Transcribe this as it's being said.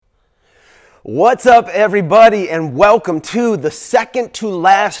What's up, everybody, and welcome to the second to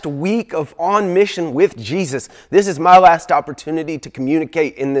last week of On Mission with Jesus. This is my last opportunity to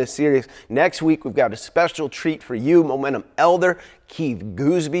communicate in this series. Next week, we've got a special treat for you. Momentum Elder Keith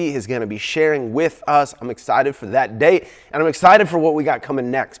Gooseby is going to be sharing with us. I'm excited for that date, and I'm excited for what we got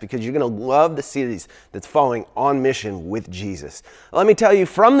coming next because you're going to love the series that's following On Mission with Jesus. Let me tell you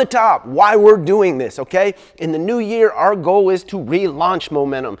from the top why we're doing this, okay? In the new year, our goal is to relaunch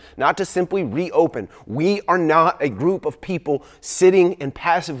Momentum, not to simply reopen. We are not a group of people sitting and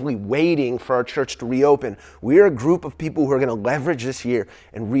passively waiting for our church to reopen. We are a group of people who are going to leverage this year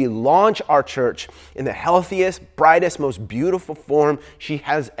and relaunch our church in the healthiest, brightest, most beautiful form she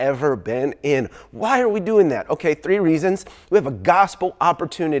has ever been in. Why are we doing that? Okay, 3 reasons. We have a gospel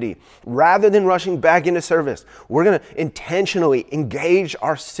opportunity. Rather than rushing back into service, we're going to intentionally engage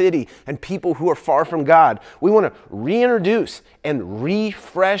our city and people who are far from God. We want to reintroduce and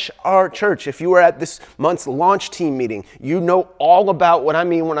refresh our church. If you were at this month's launch team meeting, you know all about what I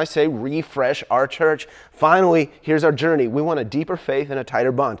mean when I say refresh our church. Finally, here's our journey. We want a deeper faith and a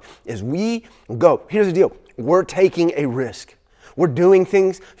tighter bond. As we go, here's the deal. We're taking a risk. We're doing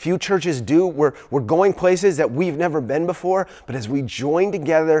things few churches do. We're going places that we've never been before. But as we join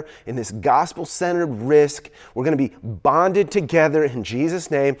together in this gospel-centered risk, we're going to be bonded together in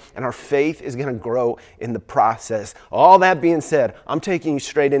Jesus' name, and our faith is going to grow in the process. All that being said, I'm taking you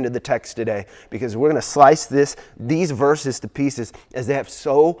straight into the text today because we're going to slice these verses to pieces as they have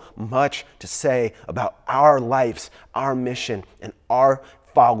so much to say about our lives, our mission, and our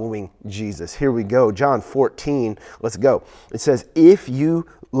following Jesus. Here we go. John 14. Let's go. It says, if you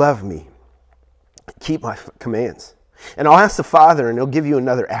love me, keep my commands. And I'll ask the Father, and he'll give you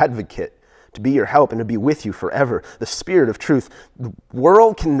another advocate to be your help and to be with you forever. The Spirit of truth. The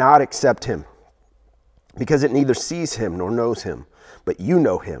world cannot accept him because it neither sees him nor knows him. But you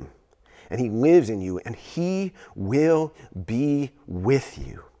know him, and he lives in you, and he will be with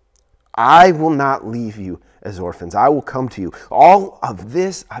you. I will not leave you as orphans. I will come to you. All of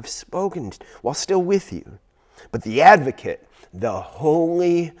this I've spoken while still with you. But the advocate, the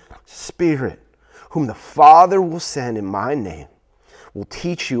Holy Spirit, whom the Father will send in my name, will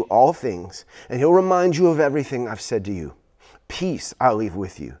teach you all things, and he'll remind you of everything I've said to you. Peace I leave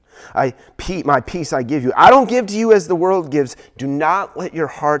with you. My peace I give you. I don't give to you as the world gives. Do not let your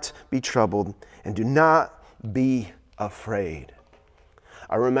hearts be troubled, and do not be afraid.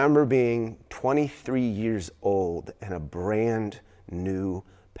 I remember being 23 years old and a brand new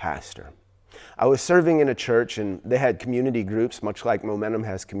pastor. I was serving in a church and they had community groups, much like Momentum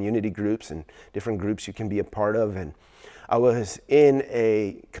has community groups and different groups you can be a part of. And I was in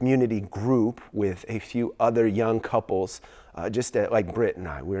a community group with a few other young couples, like Britt and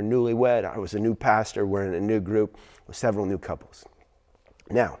I. We were newlywed. I was a new pastor. We're in a new group with several new couples.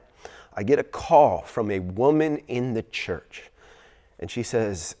 Now, I get a call from a woman in the church. And she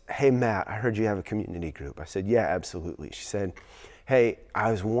says, hey, Matt, I heard you have a community group. I said, yeah, absolutely. She said, hey,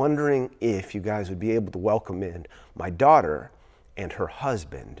 I was wondering if you guys would be able to welcome in my daughter and her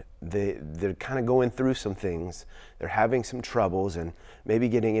husband. They're kind of going through some things. They're having some troubles, and maybe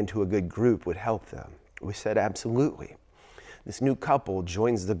getting into a good group would help them. We said, absolutely. This new couple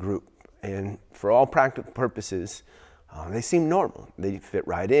joins the group, and for all practical purposes, they seemed normal. They fit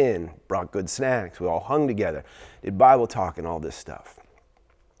right in, brought good snacks. We all hung together, did Bible talk and all this stuff.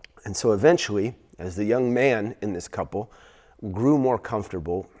 And so eventually, as the young man in this couple grew more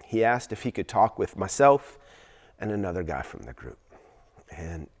comfortable, he asked if he could talk with myself and another guy from the group.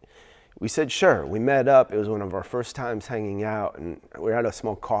 And we said, sure. We met up. It was one of our first times hanging out, and we were at a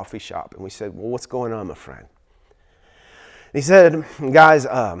small coffee shop. And we said, well, what's going on, my friend? And he said, guys,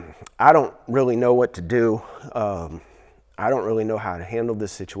 I don't really know what to do. I don't really know how to handle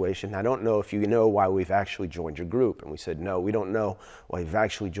this situation. I don't know if you know why we've actually joined your group. And we said, no, we don't know why you've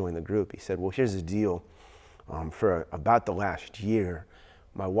actually joined the group. He said, well, here's the deal. For about the last year,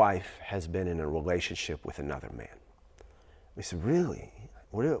 my wife has been in a relationship with another man. We said, really?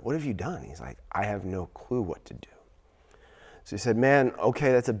 What have you done? He's like, I have no clue what to do. So he said, man,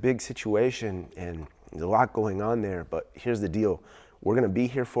 okay, that's a big situation and there's a lot going on there, but here's the deal. We're going to be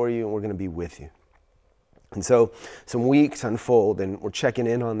here for you and we're going to be with you. And so some weeks unfold, and we're checking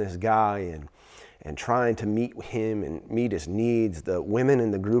in on this guy and trying to meet him and meet his needs. The women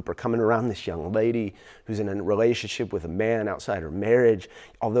in the group are coming around this young lady who's in a relationship with a man outside her marriage,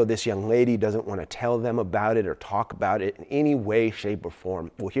 although this young lady doesn't want to tell them about it or talk about it in any way, shape, or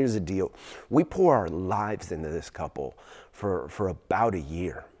form. Well, here's the deal. We pour our lives into this couple for about a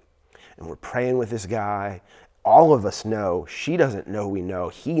year, and we're praying with this guy. All of us know, she doesn't know we know,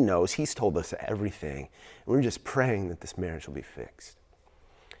 he knows, he's told us everything. And we're just praying that this marriage will be fixed.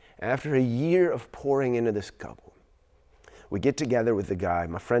 After a year of pouring into this couple, we get together with the guy.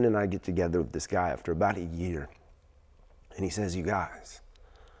 My friend and I get together with this guy after about a year. And he says, you guys,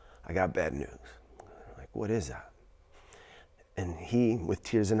 I got bad news. I'm like, what is that? And he, with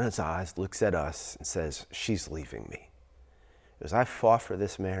tears in his eyes, looks at us and says, she's leaving me. He goes, I fought for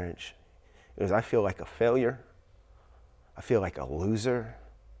this marriage. He goes, I feel like a failure. I feel like a loser.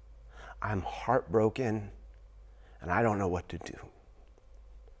 I'm heartbroken, and I don't know what to do.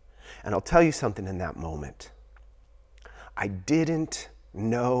 And I'll tell you something in that moment. I didn't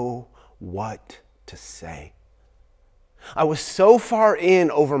know what to say. I was so far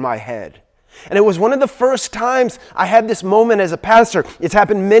in over my head. And it was one of the first times I had this moment as a pastor. It's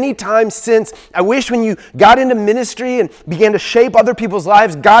happened many times since. I wish when you got into ministry and began to shape other people's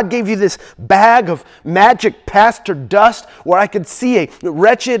lives, God gave you this bag of magic pastor dust where I could see a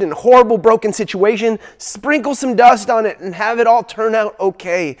wretched and horrible broken situation, sprinkle some dust on it and have it all turn out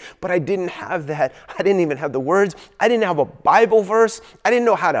okay. But I didn't have that. I didn't even have the words. I didn't have a Bible verse. I didn't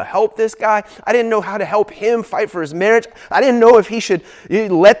know how to help this guy. I didn't know how to help him fight for his marriage. I didn't know if he should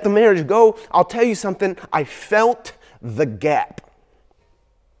let the marriage go. I'll tell you something, I felt the gap.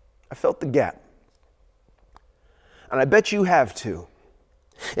 I felt the gap. And I bet you have too.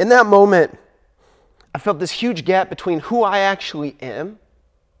 In that moment, I felt this huge gap between who I actually am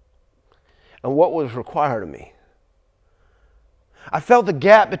and what was required of me. I felt the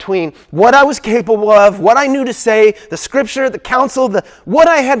gap between what I was capable of, what I knew to say, the scripture, the counsel, what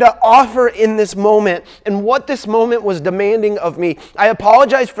I had to offer in this moment, and what this moment was demanding of me. I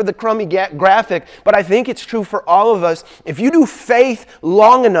apologize for the crummy graphic, but I think it's true for all of us. If you do faith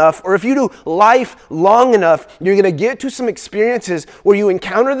long enough, or if you do life long enough, you're going to get to some experiences where you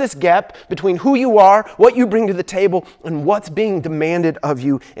encounter this gap between who you are, what you bring to the table, and what's being demanded of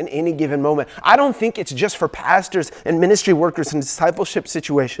you in any given moment. I don't think it's just for pastors and ministry workers and discipleship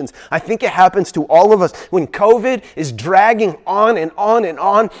situations. I think it happens to all of us when COVID is dragging on and on and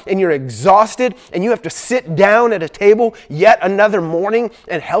on, and you're exhausted and you have to sit down at a table yet another morning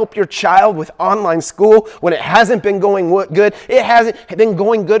and help your child with online school when it hasn't been going good. It hasn't been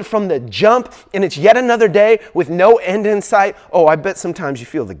going good from the jump, and it's yet another day with no end in sight. Oh, I bet sometimes you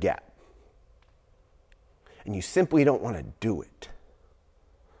feel the gap. And you simply don't want to do it.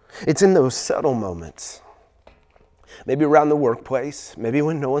 It's in those subtle moments. Maybe around the workplace, maybe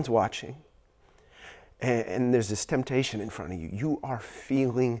when no one's watching, and there's this temptation in front of you. You are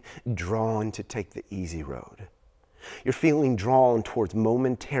feeling drawn to take the easy road. You're feeling drawn towards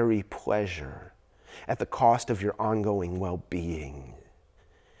momentary pleasure at the cost of your ongoing well-being.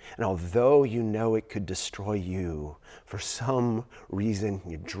 And although you know it could destroy you, for some reason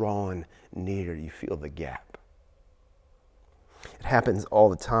you're drawn near, you feel the gap. It happens all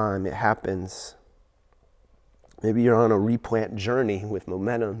the time. It happens. Maybe you're on a replant journey with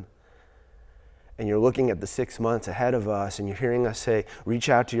Momentum, and you're looking at the 6 months ahead of us, and you're hearing us say, reach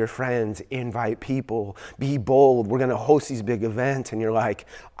out to your friends, invite people, be bold, we're going to host these big events. And you're like,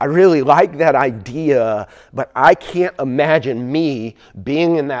 I really like that idea, but I can't imagine me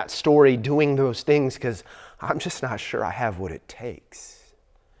being in that story doing those things because I'm just not sure I have what it takes.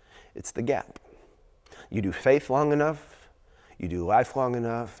 It's the gap. You do faith long enough, you do life long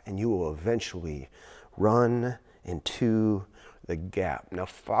enough, and you will eventually run into the gap. Now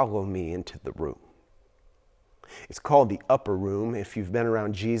follow me into the room. It's called the upper room. If you've been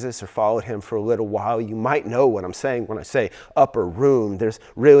around Jesus or followed him for a little while, you might know what I'm saying when I say upper room. There's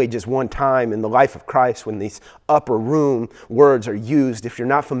really just one time in the life of Christ when these upper room words are used. If you're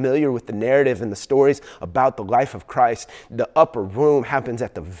not familiar with the narrative and the stories about the life of Christ, the upper room happens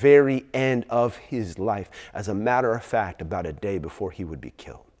at the very end of his life. As a matter of fact, about a day before he would be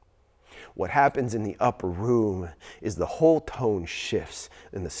killed. What happens in the upper room is the whole tone shifts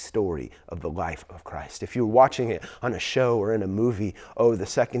in the story of the life of Christ. If you're watching it on a show or in a movie, the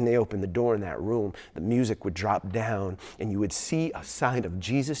second they open the door in that room, the music would drop down and you would see a side of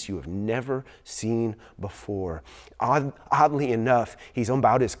Jesus you have never seen before. Oddly enough, he's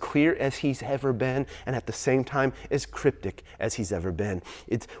about as clear as he's ever been, and at the same time as cryptic as he's ever been.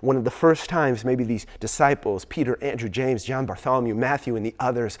 It's one of the first times maybe these disciples, Peter, Andrew, James, John, Bartholomew, Matthew, and the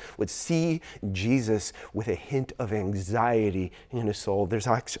others would see Jesus with a hint of anxiety in his soul. There's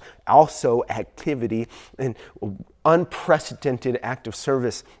also activity and unprecedented act of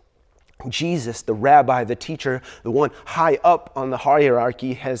service. Jesus, the rabbi, the teacher, the one high up on the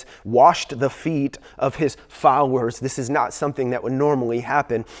hierarchy, has washed the feet of his followers. This is not something that would normally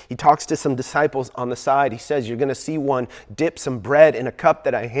happen. He talks to some disciples on the side. He says, you're going to see one dip some bread in a cup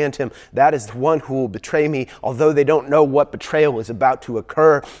that I hand him. That is the one who will betray me, although they don't know what betrayal is about to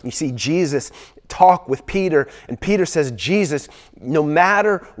occur. You see, Jesus talk with Peter, and Peter says, Jesus, no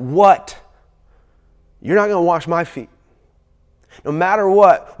matter what, you're not going to wash my feet. No matter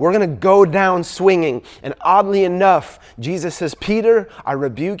what, we're going to go down swinging. And oddly enough, Jesus says, Peter, I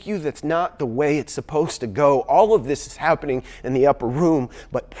rebuke you. That's not the way it's supposed to go. All of this is happening in the upper room,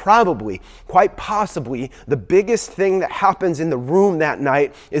 but probably, quite possibly, the biggest thing that happens in the room that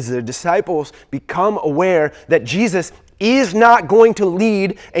night is the disciples become aware that Jesus is not going to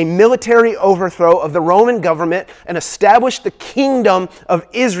lead a military overthrow of the Roman government and establish the kingdom of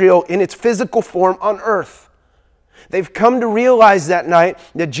Israel in its physical form on earth. They've come to realize that night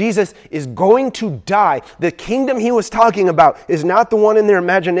that Jesus is going to die. The kingdom he was talking about is not the one in their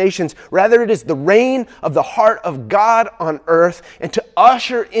imaginations. Rather, it is the reign of the heart of God on earth. And to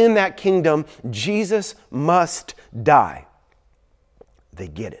usher in that kingdom, Jesus must die. They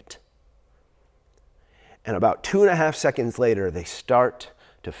get it. And about 2.5 seconds later, they start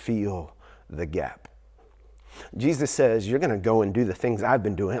to feel the gap. Jesus says, you're going to go and do the things I've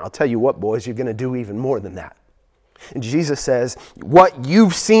been doing. I'll tell you what, boys, you're going to do even more than that. And Jesus says, what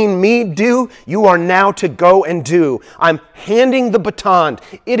you've seen me do, you are now to go and do. I'm handing the baton.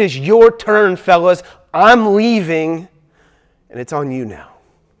 It is your turn, fellas. I'm leaving, and it's on you now.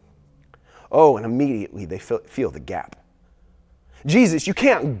 Oh, and immediately they feel the gap. Jesus, you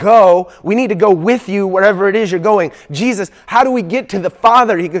can't go. We need to go with you wherever it is you're going. Jesus, how do we get to the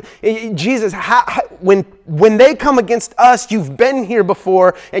Father? Jesus, when they come against us, you've been here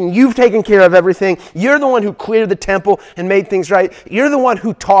before and you've taken care of everything. You're the one who cleared the temple and made things right. You're the one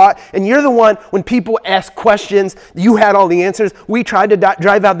who taught, and you're the one, when people ask questions, you had all the answers. We tried to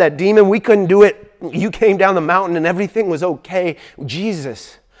drive out that demon. We couldn't do it. You came down the mountain and everything was okay.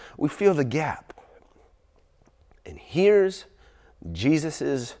 Jesus, we feel the gap. And here's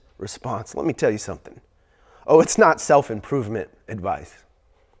Jesus' response. Let me tell you something. Oh, it's not self-improvement advice.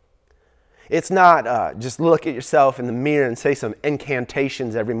 It's not just look at yourself in the mirror and say some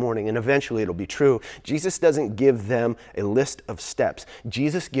incantations every morning and eventually it'll be true. Jesus doesn't give them a list of steps.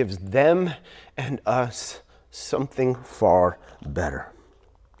 Jesus gives them and us something far better.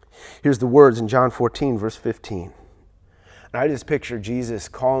 Here's the words in John 14, verse 15. And I just picture Jesus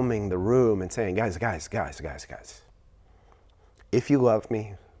calming the room and saying, guys. If you love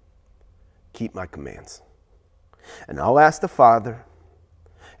me, keep my commands. And I'll ask the Father,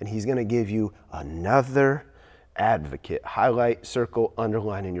 and he's going to give you another advocate. Highlight, circle,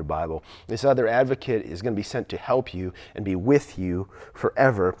 underline in your Bible. This other advocate is going to be sent to help you and be with you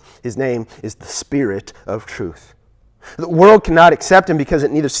forever. His name is the Spirit of Truth. The world cannot accept him because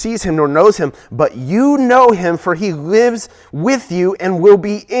it neither sees him nor knows him, but you know him, for he lives with you and will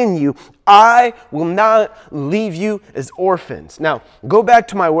be in you. I will not leave you as orphans. Now, go back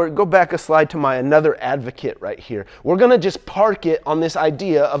to my word, go back a slide to my another advocate right here. We're going to just park it on this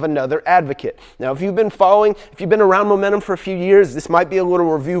idea of another advocate. Now, if you've been around Momentum for a few years, this might be a little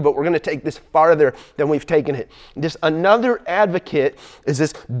review, but we're going to take this farther than we've taken it. This another advocate is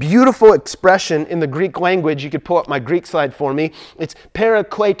this beautiful expression in the Greek language. You could pull up my Greek slide for me. It's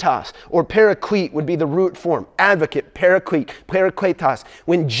parakletos, or paraclete would be the root form. Advocate, paraclete, parakletos.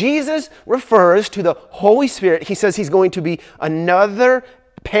 When Jesus refers to the Holy Spirit, he says he's going to be another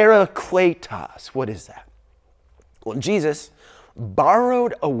parakletos. What is that? Well, Jesus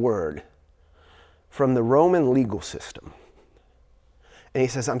borrowed a word from the Roman legal system. And he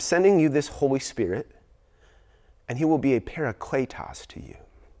says, I'm sending you this Holy Spirit, and he will be a parakletos to you.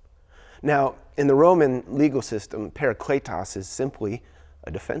 Now, in the Roman legal system, parakletos is simply a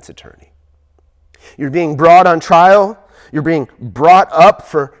defense attorney. You're being brought on trial. You're being brought up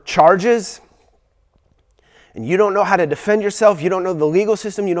for charges. And you don't know how to defend yourself. You don't know the legal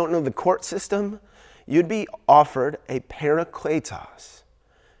system. You don't know the court system. You'd be offered a parakletos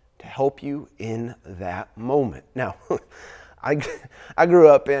to help you in that moment. Now, I grew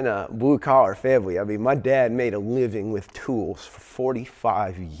up in a blue-collar family. I mean, my dad made a living with tools for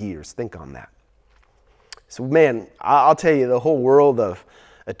 45 years. Think on that. So, man, I'll tell you, the whole world of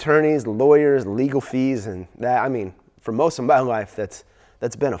attorneys, lawyers, legal fees, and that, I mean, for most of my life,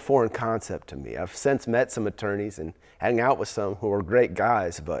 that's been a foreign concept to me. I've since met some attorneys and hang out with some who are great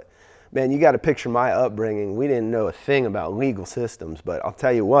guys, but man, you got to picture my upbringing. We didn't know a thing about legal systems, but I'll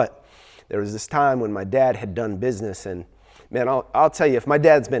tell you what, there was this time when my dad had done business, and man, I'll tell you, if my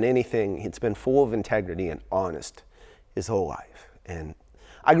dad's been anything, it's been full of integrity and honest his whole life. And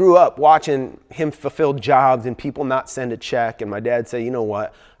I grew up watching him fulfill jobs and people not send a check, and my dad say, you know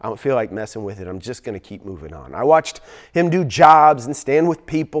what, I don't feel like messing with it. I'm just going to keep moving on. I watched him do jobs and stand with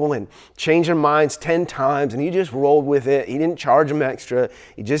people and change their minds 10 times, and he just rolled with it. He didn't charge them extra.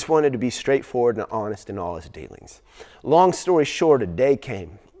 He just wanted to be straightforward and honest in all his dealings. Long story short, a day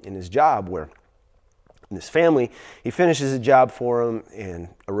came in his job where And this family, he finishes a job for them, and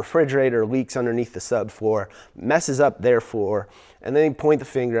a refrigerator leaks underneath the subfloor, messes up their floor, and then they point the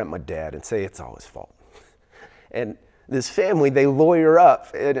finger at my dad and say it's all his fault. And this family, they lawyer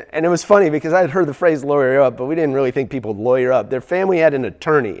up. And it was funny because I had heard the phrase lawyer up, but we didn't really think people would lawyer up. Their family had an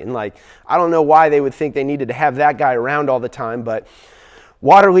attorney, and I don't know why they would think they needed to have that guy around all the time, but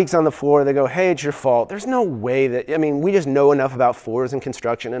water leaks on the floor. They go, hey, it's your fault. There's no way we just know enough about floors and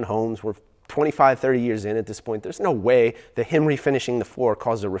construction and homes. We're 25, 30 years in at this point. There's no way that him refinishing the floor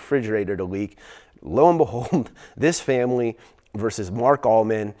caused a refrigerator to leak. Lo and behold, this family versus Mark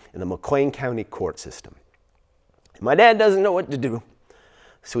Allman in the McLean County court system. My dad doesn't know what to do,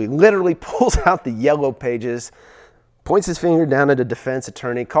 so he literally pulls out the yellow pages, points his finger down at a defense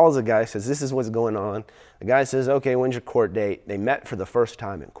attorney, calls the guy, says, this is what's going on. The guy says, okay, when's your court date? They met for the first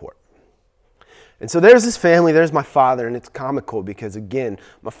time in court. And so there's this family, there's my father, and it's comical because, again,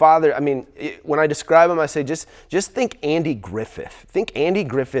 my father, when I describe him, I say, just think Andy Griffith. Think Andy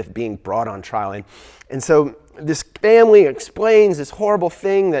Griffith being brought on trial. And so this family explains this horrible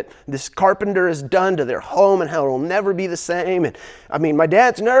thing that this carpenter has done to their home and how it'll never be the same. And my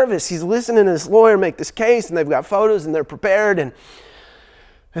dad's nervous. He's listening to this lawyer make this case, and they've got photos, and they're prepared. And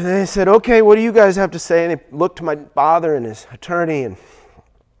they said, okay, what do you guys have to say? And they looked to my father and his attorney, and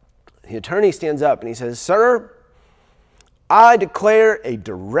the attorney stands up and he says, sir, I declare a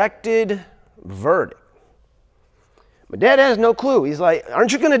directed verdict. My dad has no clue. He's like,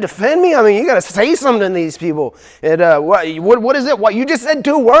 aren't you going to defend me? You got to say something to these people. And what is it? What? You just said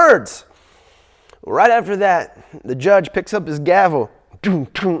 2 words. Right after that, the judge picks up his gavel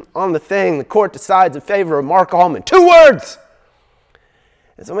on the thing. The court decides in favor of Mark Allman. 2 words.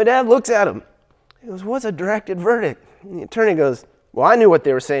 And so my dad looks at him. He goes, what's a directed verdict? And the attorney goes, well, I knew what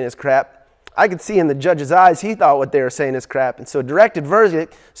they were saying is crap. I could see in the judge's eyes he thought what they were saying is crap. And so directed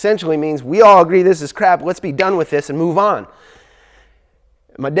verdict essentially means we all agree this is crap. Let's be done with this and move on.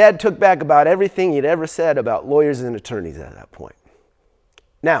 My dad took back about everything he'd ever said about lawyers and attorneys at that point.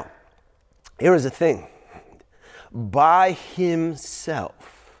 Now, here was the thing. By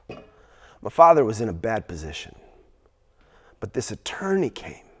himself, my father was in a bad position. But this attorney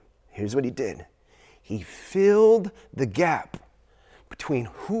came. Here's what he did. He filled the gap between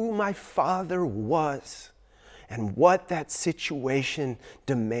who my father was and what that situation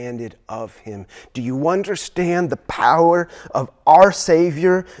demanded of him. Do you understand the power of our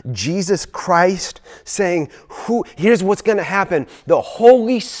Savior, Jesus Christ, saying, here's what's going to happen. The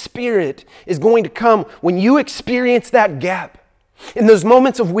Holy Spirit is going to come when you experience that gap. In those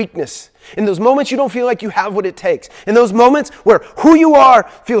moments of weakness, in those moments you don't feel like you have what it takes, in those moments where who you are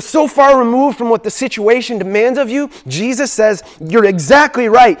feels so far removed from what the situation demands of you, Jesus says, you're exactly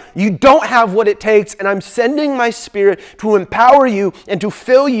right. You don't have what it takes, and I'm sending my Spirit to empower you and to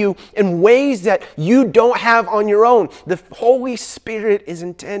fill you in ways that you don't have on your own. The Holy Spirit is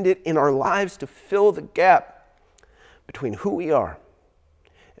intended in our lives to fill the gap between who we are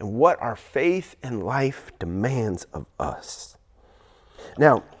and what our faith and life demands of us.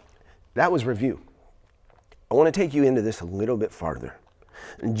 Now, that was review. I want to take you into this a little bit farther.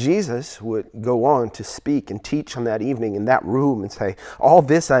 Jesus would go on to speak and teach on that evening in that room and say, all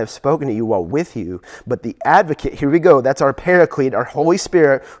this I have spoken to you while with you, but the advocate, here we go, that's our paraclete, our Holy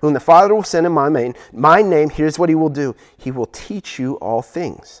Spirit, whom the Father will send in my name, here's what he will do. He will teach you all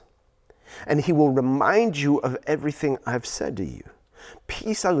things, and he will remind you of everything I've said to you.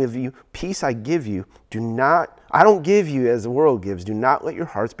 Peace I live you, peace I give you. I don't give you as the world gives. Do not let your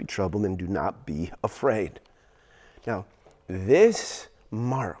hearts be troubled, and do not be afraid. Now, this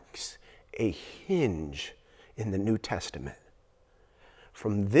marks a hinge in the New Testament.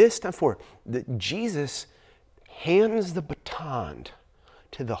 From this time forward, Jesus hands the baton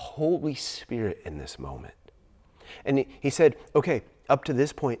to the Holy Spirit in this moment. And he said, okay, up to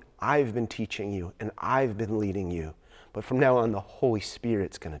this point, I've been teaching you and I've been leading you. But from now on, the Holy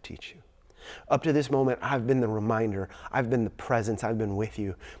Spirit's going to teach you. Up to this moment, I've been the reminder. I've been the presence. I've been with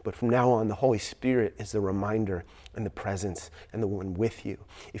you. But from now on, the Holy Spirit is the reminder and the presence and the one with you.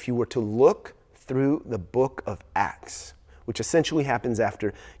 If you were to look through the book of Acts, which essentially happens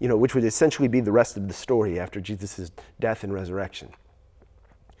after, which would essentially be the rest of the story after Jesus' death and resurrection,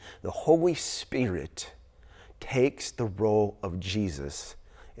 the Holy Spirit takes the role of Jesus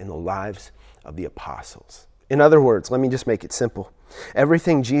in the lives of the apostles. In other words, let me just make it simple.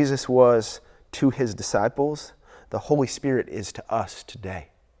 Everything Jesus was to his disciples, the Holy Spirit is to us today.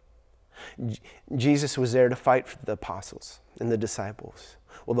 Jesus was there to fight for the apostles and the disciples.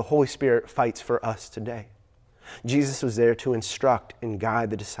 Well, the Holy Spirit fights for us today. Jesus was there to instruct and guide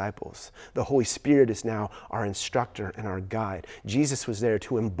the disciples. The Holy Spirit is now our instructor and our guide. Jesus was there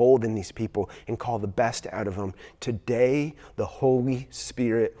to embolden these people and call the best out of them. Today, the Holy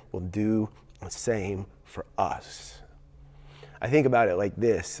Spirit will do the same for us. I think about it like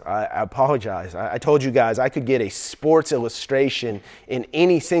this. I apologize. I told you guys I could get a sports illustration in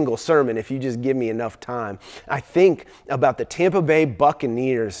any single sermon if you just give me enough time. I think about the Tampa Bay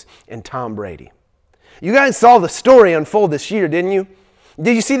Buccaneers and Tom Brady. You guys saw the story unfold this year, didn't you?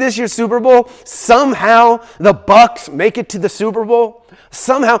 Did you see this year's Super Bowl? Somehow the Bucs make it to the Super Bowl.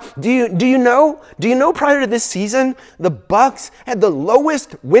 Somehow, do you know prior to this season, the Bucs had the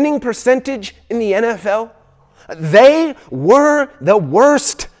lowest winning percentage in the NFL? They were the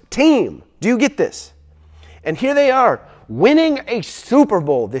worst team. Do you get this? And here they are, winning a Super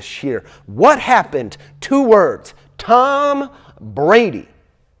Bowl this year. What happened? 2 words: Tom Brady.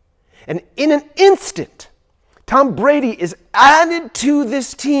 And in an instant, Tom Brady is added to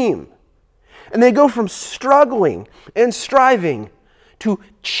this team. And they go from struggling and striving to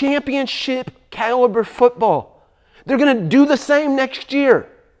championship caliber football. They're going to do the same next year.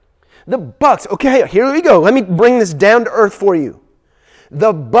 The Bucs, okay, here we go. Let me bring this down to earth for you.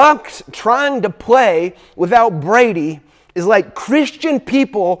 The Bucs trying to play without Brady is like Christian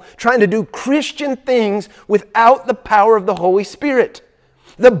people trying to do Christian things without the power of the Holy Spirit.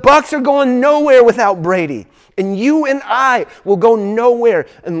 The Bucs are going nowhere without Brady. And you and I will go nowhere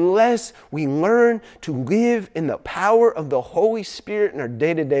unless we learn to live in the power of the Holy Spirit in our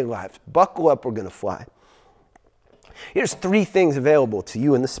day-to-day lives. Buckle up, we're going to fly. Here's 3 things available to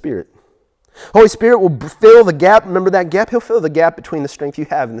you in the Spirit. Holy Spirit will fill the gap. Remember that gap? He'll fill the gap between the strength you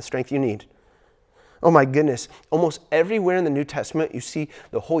have and the strength you need. Oh my goodness. Almost everywhere in the New Testament, you see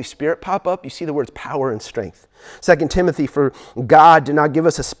the Holy Spirit pop up. You see the words power and strength. 2 Timothy, for God did not give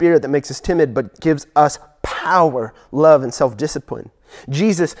us a spirit that makes us timid, but gives us power, love, and self-discipline.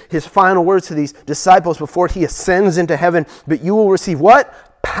 Jesus, his final words to these disciples before he ascends into heaven, but you will receive what?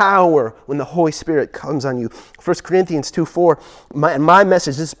 Power when the Holy Spirit comes on you. 1 Corinthians 2:4, my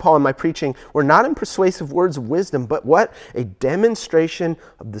message, this is Paul in my preaching, we're not in persuasive words of wisdom, but what? A demonstration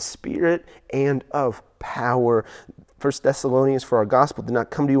of the Spirit and of power. 1 Thessalonians, for our gospel did not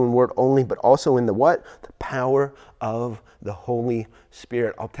come to you in word only, but also in the what? The power of the Holy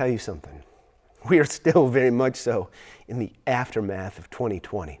Spirit. I'll tell you something. We are still very much so in the aftermath of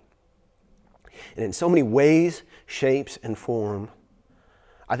 2020. And in so many ways, shapes, and forms,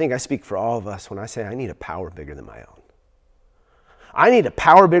 I think I speak for all of us when I say I need a power bigger than my own. I need a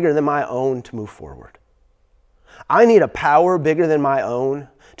power bigger than my own to move forward. I need a power bigger than my own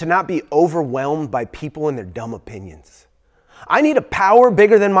to not be overwhelmed by people and their dumb opinions. I need a power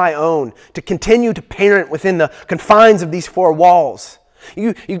bigger than my own to continue to parent within the confines of these 4 walls.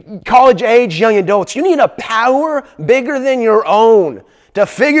 You college-age young adults, you need a power bigger than your own to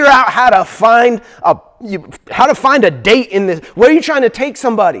figure out how to find a date in this. Where are you trying to take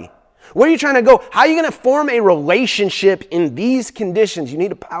somebody? Where are you trying to go? How are you going to form a relationship in these conditions? You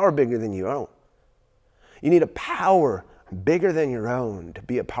need a power bigger than your own. You need a power bigger than your own to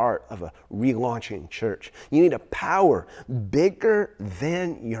be a part of a relaunching church. You need a power bigger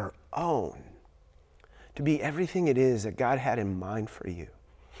than your own to be everything it is that God had in mind for you.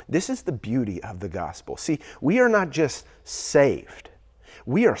 This is the beauty of the gospel. See, we are not just saved.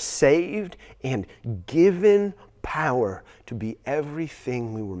 We are saved and given power to be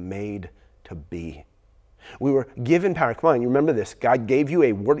everything we were made to be. We were given power. Come on, you remember this. God gave you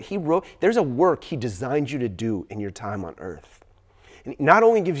a word. There's a work he designed you to do in your time on earth. And he not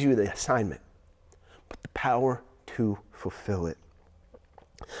only gives you the assignment, but the power to fulfill it.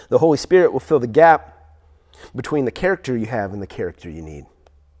 The Holy Spirit will fill the gap between the character you have and the character you need.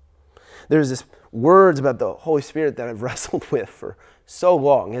 There's this words about the Holy Spirit that I've wrestled with for so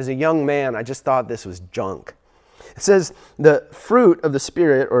long. As a young man, I just thought this was junk. It says the fruit of the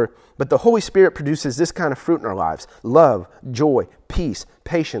Spirit, but the Holy Spirit produces this kind of fruit in our lives: love, joy, peace,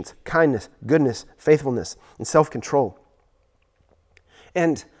 patience, kindness, goodness, faithfulness, and self-control.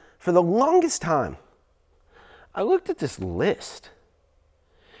 And for the longest time, I looked at this list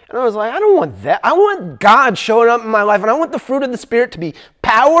and I was like, I don't want that. I want God showing up in my life, and I want the fruit of the Spirit to be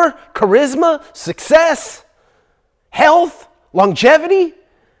power, charisma, success, health, longevity,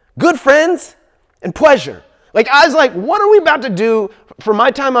 good friends, and pleasure. Like, I was like, what are we about to do for my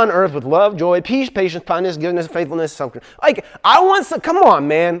time on earth with love, joy, peace, patience, kindness, goodness, faithfulness, self-control? Like, I want some, come on,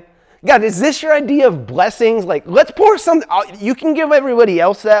 man. God, is this your idea of blessings? Like, let's pour something. You can give everybody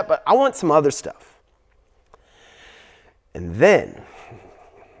else that, but I want some other stuff. And then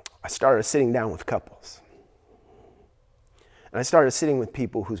I started sitting down with couples. And I started sitting with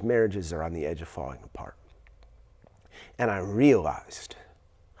people whose marriages are on the edge of falling apart. And I realized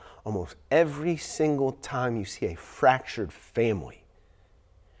almost every single time you see a fractured family,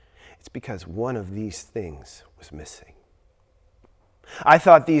 it's because one of these things was missing. I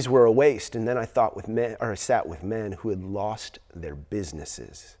thought these were a waste, and then I sat with men who had lost their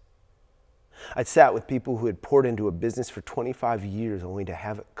businesses. I'd sat with people who had poured into a business for 25 years only to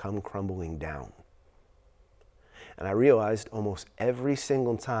have it come crumbling down. And I realized almost every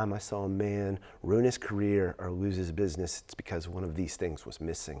single time I saw a man ruin his career or lose his business, it's because one of these things was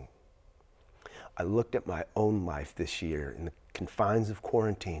missing. I looked at my own life this year in the confines of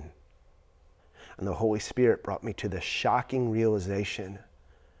quarantine, and the Holy Spirit brought me to the shocking realization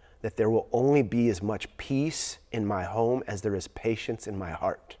that there will only be as much peace in my home as there is patience in my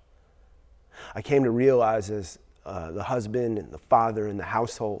heart. I came to realize as the husband and the father in the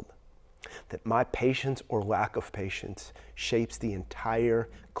household that my patience or lack of patience shapes the entire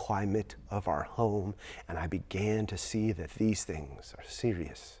climate of our home, and I began to see that these things are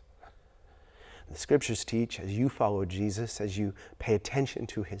serious. The scriptures teach, as you follow Jesus, as you pay attention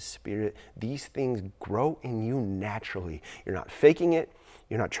to his Spirit, these things grow in you naturally. You're not faking it.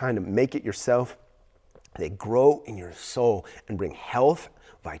 You're not trying to make it yourself. They grow in your soul and bring health,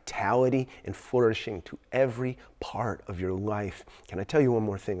 vitality, and flourishing to every part of your life. Can I tell you one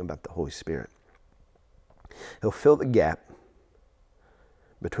more thing about the Holy Spirit? He'll fill the gap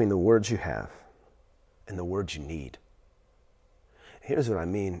between the words you have and the words you need. Here's what I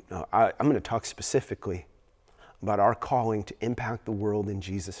mean. I'm going to talk specifically about our calling to impact the world in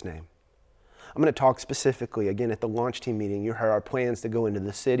Jesus' name. I'm going to talk specifically, again, at the launch team meeting. You heard our plans to go into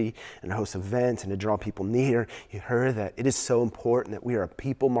the city and host events and to draw people near. You heard that it is so important that we are a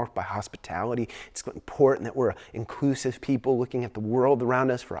people marked by hospitality. It's important that we're inclusive people looking at the world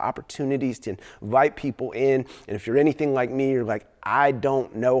around us for opportunities to invite people in. And if you're anything like me, you're like, I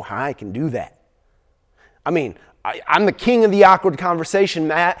don't know how I can do that. I mean, I'm the king of the awkward conversation,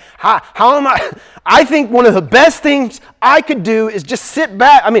 Matt. How am I? I think one of the best things I could do is just sit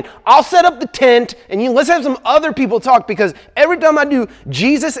back. I mean, I'll set up the tent and let's have some other people talk, because every time I do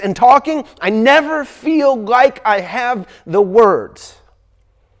Jesus and talking, I never feel like I have the words.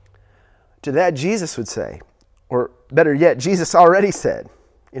 To that, Jesus would say, or better yet, Jesus already said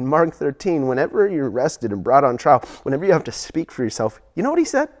in Mark 13, whenever you're arrested and brought on trial, whenever you have to speak for yourself, you know what he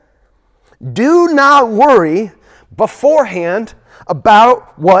said? Do not worry beforehand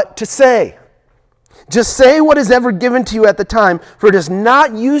about what to say. Just say what is ever given to you at the time, for it is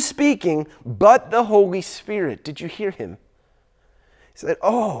not you speaking, but the Holy Spirit. Did you hear him? He said,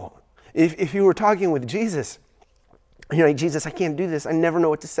 if you were talking with Jesus, you're like, Jesus, I can't do this. I never know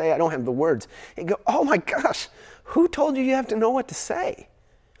what to say. I don't have the words. He'd go, oh my gosh, who told you have to know what to say?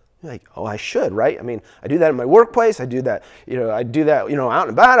 You're like, I should, right? I mean, I do that in my workplace. I do that, out and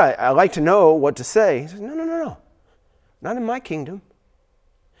about. I like to know what to say. He says, no. Not in my kingdom.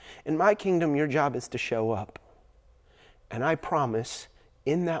 In my kingdom, your job is to show up. And I promise,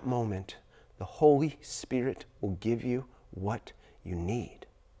 in that moment, the Holy Spirit will give you what you need.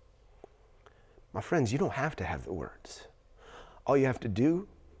 My friends, you don't have to have the words. All you have to do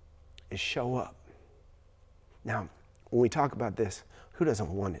is show up. Now, when we talk about this, who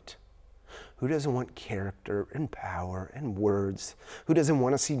doesn't want it? Who doesn't want character and power and words? Who doesn't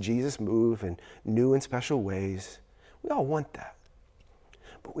want to see Jesus move in new and special ways? We all want that.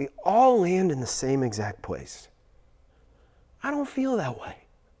 But we all land in the same exact place. I don't feel that way.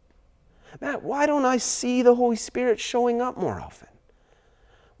 Matt, why don't I see the Holy Spirit showing up more often?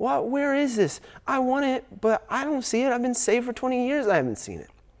 Where is this? I want it, but I don't see it. I've been saved for 20 years. I haven't seen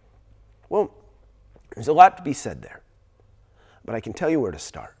it. Well, there's a lot to be said there. But I can tell you where to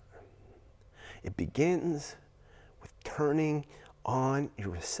start. It begins with turning on your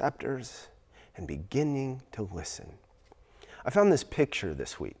receptors and beginning to listen. I found this picture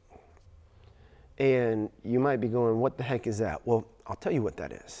this week, and you might be going, what the heck is that? Well, I'll tell you what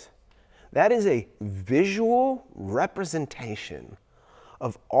that is. That is a visual representation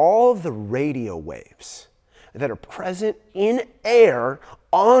of all the radio waves that are present in air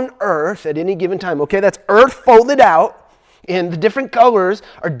on Earth at any given time. Okay, that's Earth folded out. And the different colors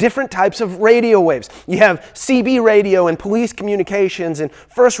are different types of radio waves. You have CB radio and police communications and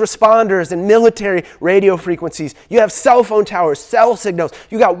first responders and military radio frequencies. You have cell phone towers, cell signals.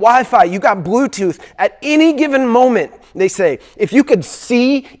 You got Wi-Fi, you got Bluetooth. At any given moment, they say, if you could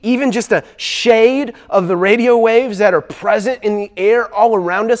see even just a shade of the radio waves that are present in the air all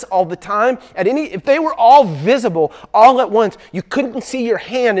around us all the time, if they were all visible all at once, you couldn't see your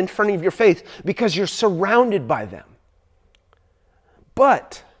hand in front of your face because you're surrounded by them.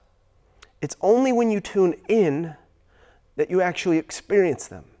 But it's only when you tune in that you actually experience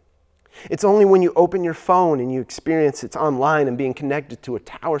them. It's only when you open your phone and you experience it's online and being connected to a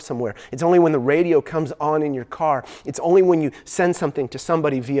tower somewhere. It's only when the radio comes on in your car. It's only when you send something to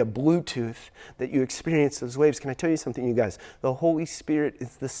somebody via Bluetooth that you experience those waves. Can I tell you something, you guys? The Holy Spirit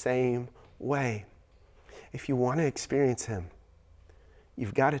is the same way. If you want to experience Him,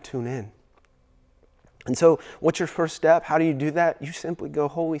 you've got to tune in. And so, what's your first step? How do you do that? You simply go,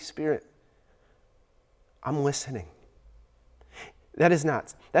 Holy Spirit, I'm listening. That is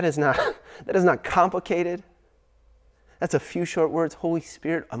not complicated. That's a few short words. Holy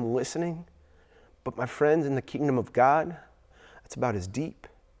Spirit, I'm listening. But my friends, in the kingdom of God, that's about as deep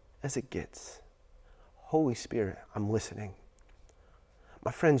as it gets. Holy Spirit, I'm listening.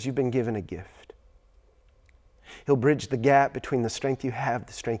 My friends, you've been given a gift. He'll bridge the gap between the strength you have,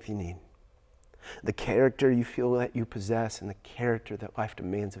 the strength you need. The character you feel that you possess and the character that life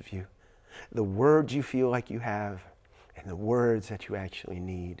demands of you. The words you feel like you have and the words that you actually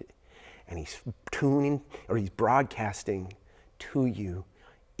need. And He's He's broadcasting to you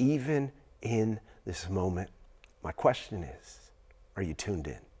even in this moment. My question is, are you tuned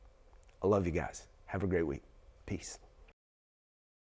in? I love you guys. Have a great week. Peace.